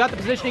 Sparg0's got the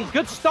positioning.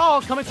 Good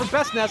stall coming from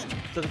BestNess.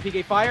 So the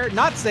PK fire,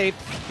 not safe.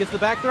 Gets the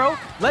back throw.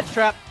 Ledge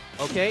trap.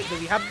 Okay, does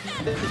he have...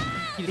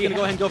 He's going to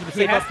go ahead and go for the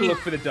safe up. He has to look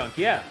for the dunk,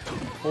 yeah.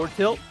 Forward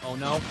tilt. Oh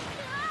no.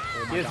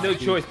 He has no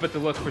choice but to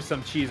look for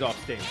some cheese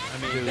off stage.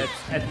 I mean, that's,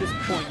 at this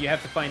point, you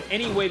have to find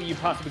any way that you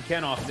possibly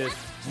can off this.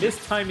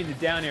 Mistiming the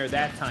down air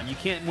that time, you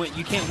can't win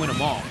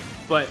them all.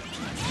 But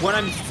what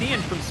I'm seeing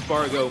from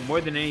Sparg0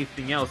 more than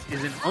anything else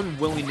is an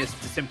unwillingness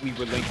to simply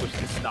relinquish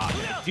the stock.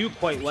 I do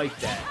quite like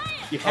that.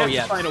 You have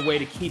to find a way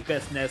to keep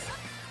BestNess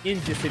in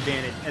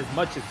disadvantage as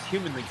much as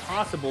humanly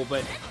possible,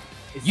 but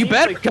you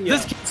better, because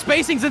this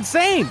spacing's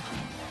insane.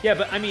 Yeah,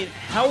 but I mean,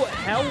 how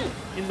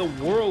in the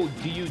world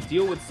do you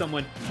deal with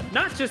someone,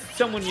 not just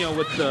someone, you know,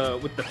 with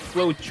the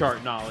flow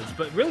chart knowledge,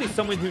 but really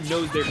someone who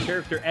knows their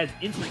character as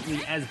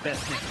intimately as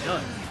BestNess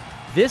does?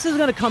 This is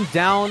going to come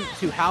down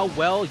to how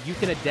well you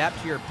can adapt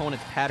to your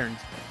opponent's patterns.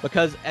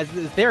 Because as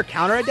they're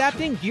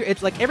counter-adapting,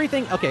 it's like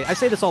everything... Okay, I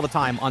say this all the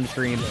time on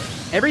stream.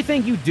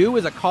 Everything you do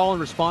is a call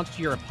and response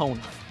to your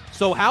opponent.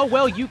 So how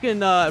well you can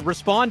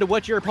respond to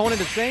what your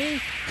opponent is saying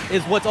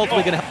is what's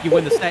ultimately going to help you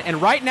win the set.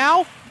 And right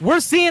now,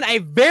 we're seeing a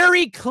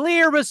very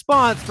clear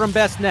response from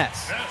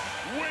BestNess.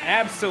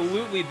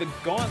 Absolutely. The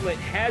gauntlet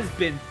has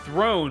been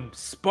thrown.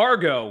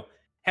 Sparg0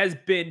 has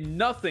been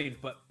nothing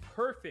but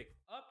perfect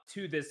up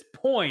to this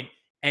point.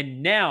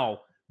 And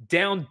now,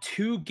 down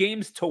 2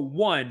 games to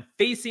 1,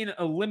 facing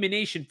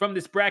elimination from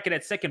this bracket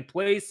at second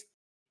place,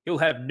 he'll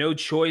have no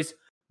choice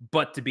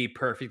but to be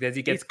perfect as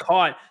he gets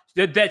caught.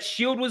 That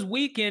shield was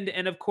weakened,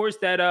 and of course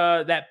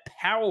that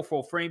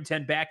powerful frame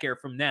 10 back air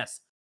from Ness.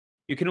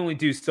 You can only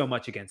do so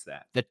much against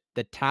that.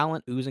 The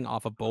talent oozing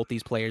off of both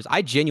these players,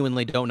 I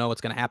genuinely don't know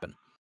what's going to happen.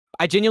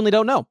 I genuinely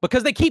don't know,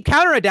 because they keep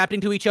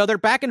counter-adapting to each other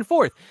back and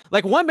forth.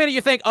 Like, one minute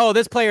you think, oh,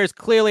 this player is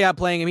clearly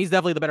outplaying him, he's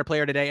definitely the better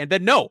player today, and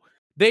then no,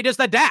 they just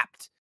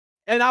adapt.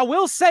 And I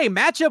will say,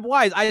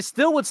 matchup-wise, I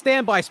still would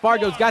stand by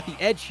Sparg0's got the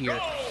edge here.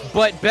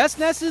 But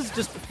BestNess's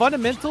just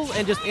fundamentals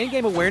and just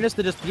in-game awareness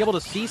to just be able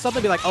to see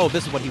something, be like, oh,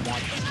 this is what he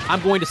wants.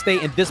 I'm going to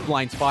stay in this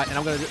blind spot, and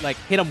I'm going to like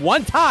hit him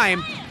one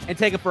time and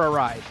take him for a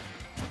ride.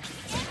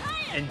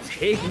 And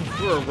take him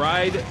for a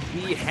ride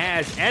he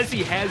has, as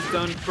he has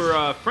done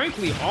for,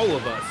 frankly, all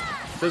of us.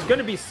 So it's going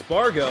to be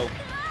Sparg0.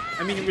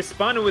 I mean, he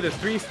responded with a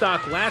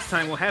 3-stock last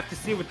time. We'll have to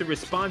see what the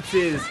response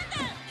is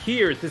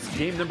here. This is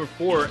game number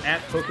 4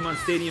 at Pokemon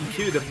Stadium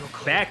 2. The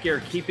back air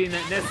keeping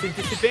that Ness in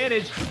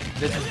disadvantage.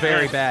 This is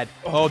very bad.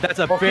 Oh, that's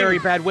a very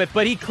bad whip.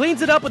 But he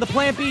cleans it up with a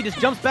plan B, just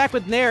jumps back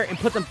with Nair and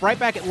puts him right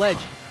back at ledge.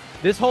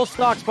 This whole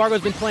stock,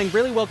 Sparg0's been playing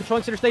really well,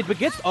 controlling center stage, but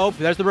gets... Oh,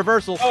 there's the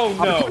reversal. Oh,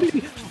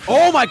 no.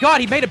 Oh, my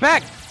God, he made it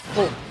back.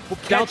 Oh,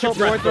 down tilt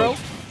forward throw.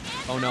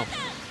 Oh, no.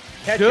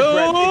 Catch your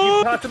breath if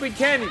you possibly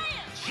can.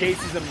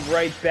 Chases him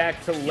right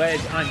back to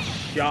ledge. I'm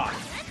shocked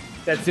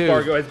that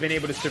Sparg0 has been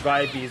able to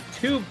survive these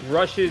 2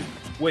 brushes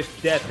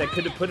with death that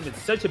could have put him in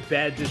such a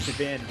bad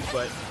disadvantage,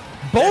 but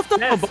both of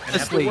them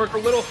have to work a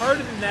little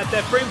harder than that.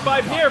 That frame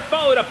 5 Nair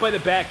followed up by the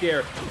back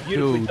air.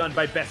 Beautifully done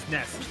by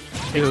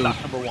BestNess. Take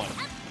stock number 1.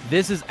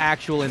 This is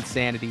actual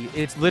insanity.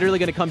 It's literally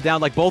going to come down,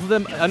 like, both of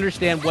them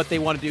understand what they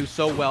want to do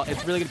so well.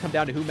 It's really going to come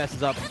down to who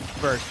messes up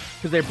first,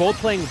 because they're both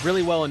playing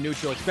really well in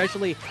neutral,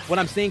 especially what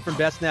I'm seeing from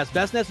BestNess.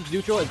 BestNess's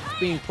neutral is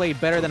being played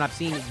better than I've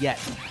seen it yet.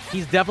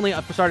 He's definitely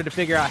started to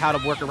figure out how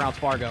to work around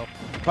Sparg0.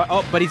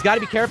 But he's got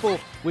to be careful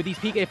with these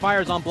PK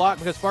fires on block,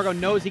 because Sparg0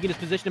 knows he can just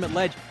position him at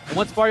ledge. And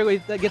once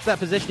Sparg0 gets that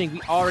positioning,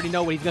 we already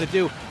know what he's going to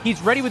do.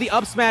 He's ready with the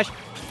up smash.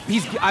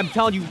 I'm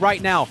telling you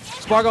right now,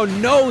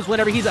 Sparg0 knows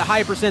whenever he's at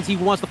high percents, he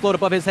wants to float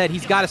above his head.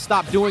 He's got to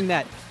stop doing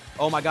that.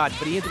 Oh my god,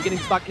 but he ends up getting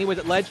stuck anyways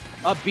at ledge.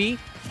 Up B,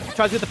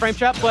 tries to get the frame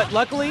trap, but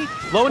luckily,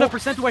 low enough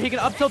percent to where he can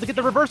up tilt to get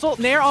the reversal.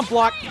 Nair on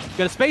block,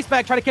 gonna space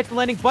back, try to catch the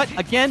landing, but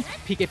again,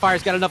 PK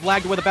Fire's got enough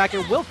lag to where the back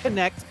air will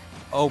connect.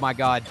 Oh my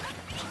god.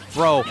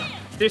 Bro.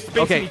 They're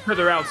spacing each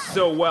other out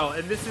so well,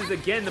 and this is,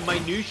 again, the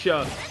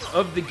minutia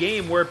of the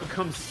game where it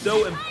becomes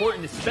so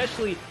important,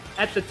 especially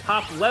at the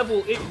top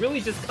level. It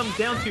really just comes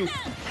down to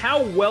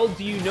how well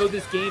do you know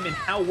this game and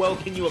how well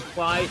can you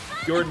apply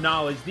your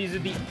knowledge. These are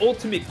the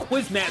ultimate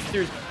quiz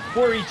masters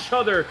for each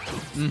other.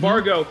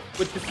 Sparg0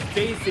 with the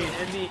spacing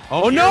and the...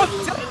 Oh, no!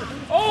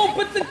 Oh,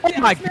 but the... Oh,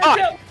 my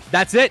God!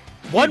 That's it.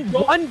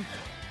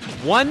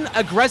 One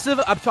aggressive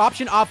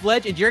option off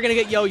ledge, and you're going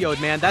to get yo-yoed,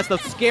 man. That's the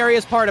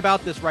scariest part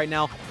about this right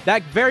now.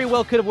 That very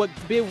well could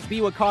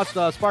be what cost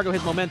Sparg0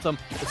 his momentum.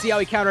 Let's see how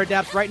he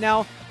counter-adapts right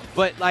now.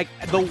 But, like,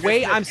 the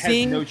way I'm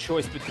seeing... no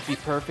choice but to be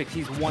perfect.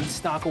 He's one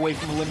stock away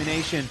from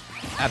elimination.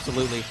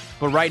 Absolutely.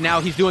 But right now,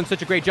 he's doing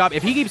such a great job.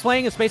 If he keeps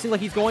playing and spacing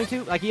like he's going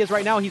to, like he is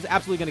right now, he's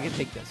absolutely going to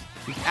take this.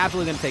 He's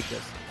absolutely going to take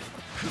this.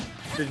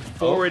 The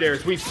forward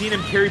airs. We've seen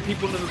him carry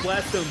people into the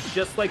blast zone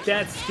just like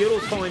that.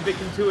 Skittles falling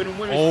victim to it in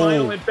winner's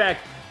final. In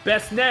fact,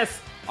 BestNess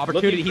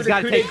opportunity. He's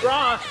got to take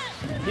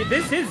it.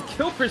 This is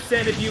kill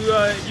percent if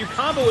you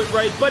combo it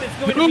right, but it's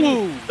going to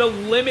be the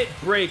limit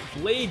break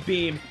blade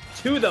beam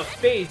to the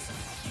face.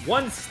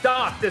 One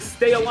stock to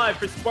stay alive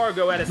for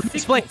Sparg0 at a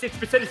 66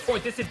 percentage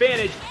point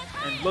disadvantage,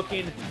 and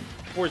looking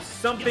for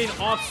something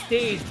off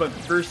stage. But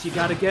first, you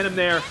got to get him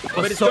there.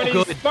 But it's going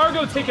to be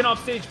Sparg0 taking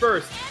off stage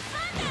first.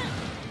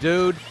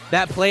 Dude,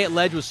 that play at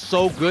ledge was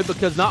so good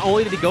because not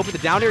only did he go for the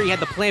down air, he had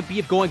the plan B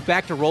of going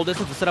back to roll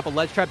distance to set up a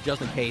ledge trap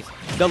just in case.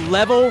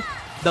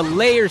 The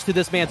layers to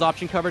this man's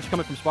option coverage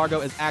coming from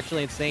Sparg0 is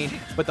actually insane,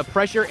 but the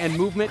pressure and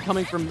movement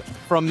coming from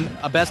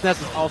a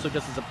BestNess is also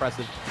just as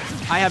impressive.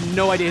 I have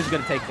no idea who's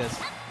going to take this.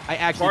 I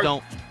actually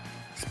don't.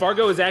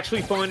 Sparg0 is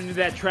actually falling into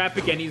that trap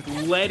again. He's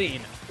letting,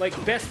 like,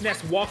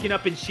 BestNess walking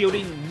up and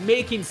shielding,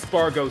 making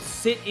Sparg0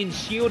 sit in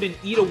shield and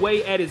eat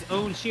away at his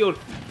own shield,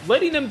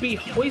 letting him be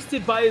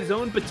hoisted by his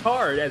own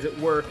petard, as it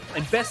were.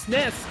 And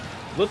BestNess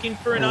looking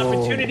for an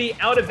opportunity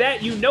out of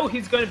that. You know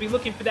he's going to be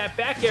looking for that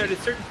back air at a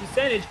certain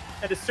percentage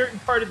at a certain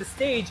part of the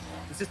stage.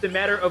 It's just a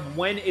matter of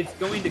when it's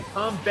going to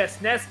come.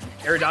 BestNess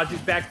air dodges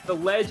back to the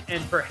ledge,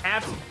 and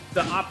perhaps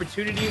the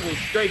opportunity will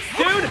strike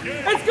soon.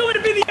 It's going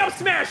to be the up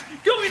smash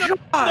going up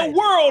the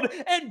world,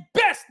 and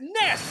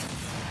BestNess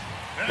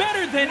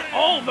better than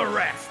all the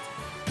rest,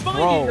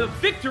 finding the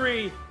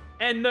victory,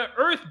 and the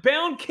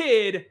Earthbound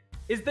Kid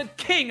is the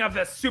king of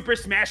the Super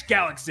Smash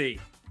Galaxy.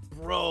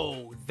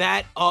 Bro,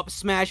 that up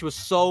smash was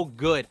so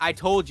good. I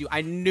told you,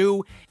 I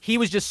knew he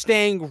was just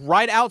staying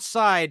right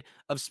outside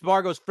of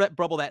Sparg0's fret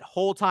bubble that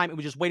whole time and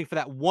was just waiting for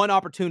that one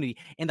opportunity.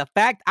 And the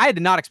fact, I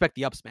did not expect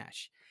the up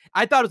smash.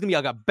 I thought it was gonna be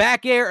like a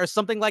back air or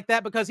something like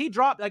that because he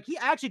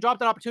actually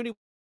dropped an opportunity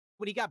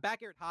when he got back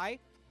aired high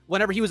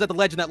whenever he was at the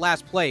ledge in that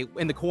last play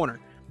in the corner.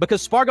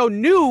 Because Sparg0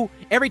 knew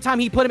every time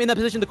he put him in that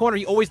position in the corner,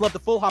 he always loved the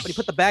full hop and he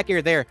put the back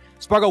air there.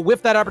 Sparg0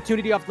 whiffed that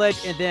opportunity off ledge,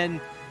 and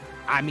then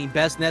I mean,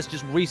 BestNess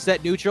just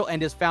reset neutral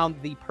and just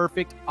found the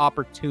perfect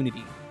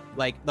opportunity.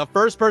 Like, the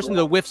first person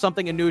to whiff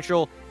something in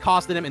neutral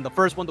costed him, and the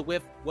first one to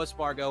whiff was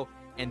Sparg0.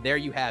 And there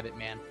you have it,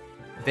 man.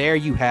 There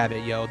you have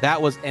it, yo.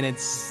 That was an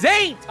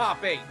insane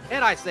top 8.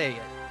 Can I say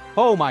it?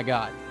 Oh, my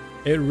God.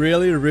 It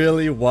really,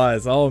 really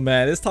was. Oh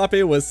man, this top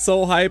 8 was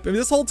so hype. I mean,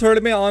 this whole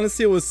tournament,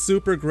 honestly, was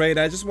super great.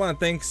 I just want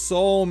to thank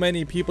so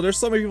many people. There's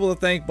so many people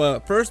to thank,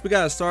 but first we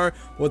got to start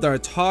with our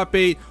top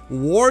 8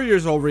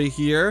 warriors over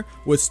here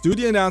with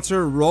studio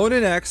announcer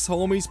RonanX.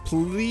 Homies,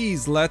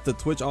 please let the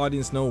Twitch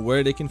audience know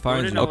where they can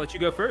find you. I'll let you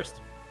go first.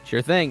 Sure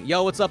thing.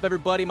 Yo, what's up,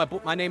 everybody?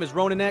 My name is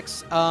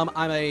RonanX.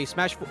 I'm a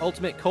Smash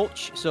Ultimate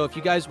coach, so if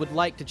you guys would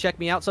like to check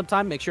me out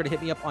sometime, make sure to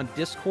hit me up on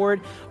Discord,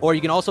 or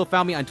you can also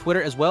find me on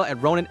Twitter as well at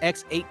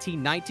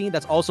RonanX1819.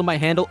 That's also my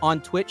handle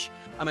on Twitch.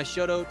 I'm a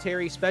Shoto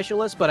Terry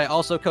specialist, but I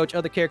also coach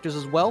other characters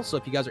as well, so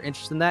if you guys are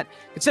interested in that,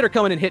 consider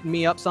coming and hitting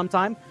me up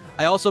sometime.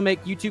 I also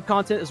make YouTube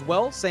content as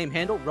well, same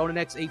handle,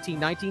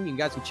 RonanX1819. You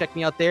guys can check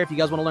me out there if you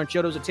guys want to learn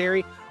Shotos or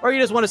Terry, or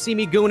you just want to see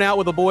me goon out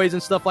with the boys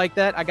and stuff like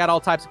that. I got all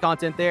types of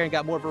content there and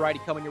got more variety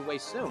coming your way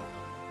soon.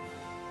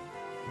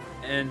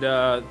 And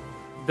it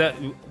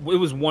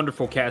was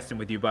wonderful casting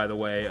with you, by the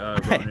way,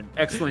 Ronan.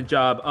 Excellent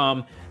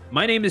job.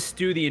 My name is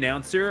Stu, the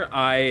announcer.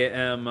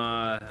 I'm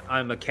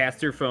a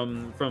caster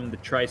from the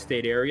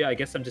tri-state area. I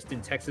guess I'm just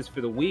in Texas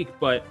for the week,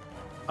 but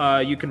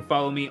you can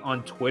follow me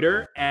on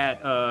Twitter at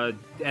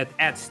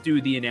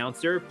Stu the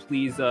Announcer.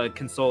 Please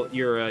consult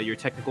your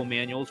technical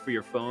manuals for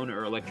your phone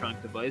or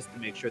electronic device to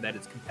make sure that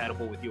it's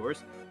compatible with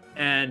yours.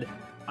 And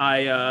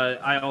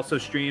I also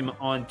stream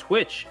on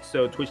Twitch,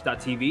 so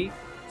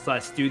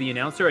twitch.tv/Stu the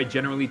Announcer. I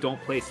generally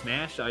don't play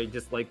Smash. I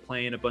just like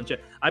playing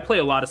I play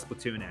a lot of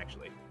Splatoon,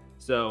 actually.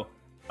 So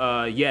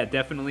yeah,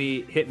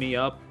 definitely hit me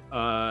up.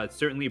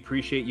 Certainly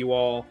appreciate you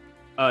all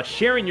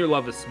sharing your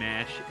love of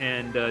Smash,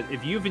 and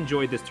if you've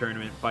enjoyed this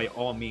tournament, by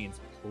all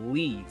means,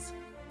 please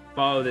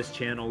Follow this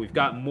channel. We've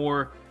got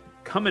more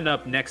coming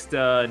up next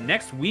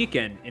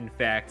weekend, in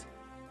fact,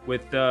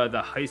 with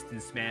the heist in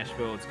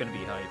Smashville. It's going to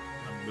be hype.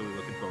 I'm really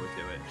looking forward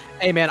to it.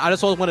 Hey, man, I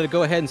just always wanted to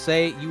go ahead and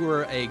say you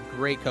were a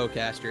great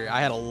co-caster.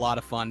 I had a lot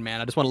of fun,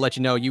 man. I just want to let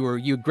you know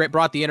you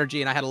brought the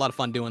energy, and I had a lot of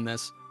fun doing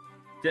this.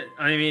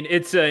 I mean,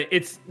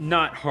 it's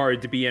not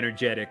hard to be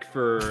energetic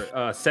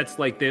for sets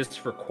like this,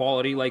 for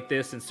quality like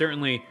this, and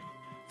certainly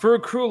for a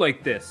crew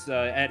like this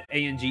at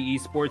A&G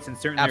Esports, and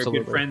certainly our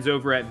good friends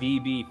over at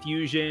VB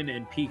Fusion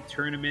and Peak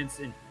Tournaments,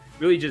 and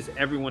really just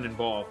everyone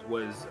involved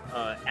was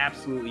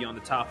absolutely on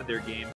the top of their game.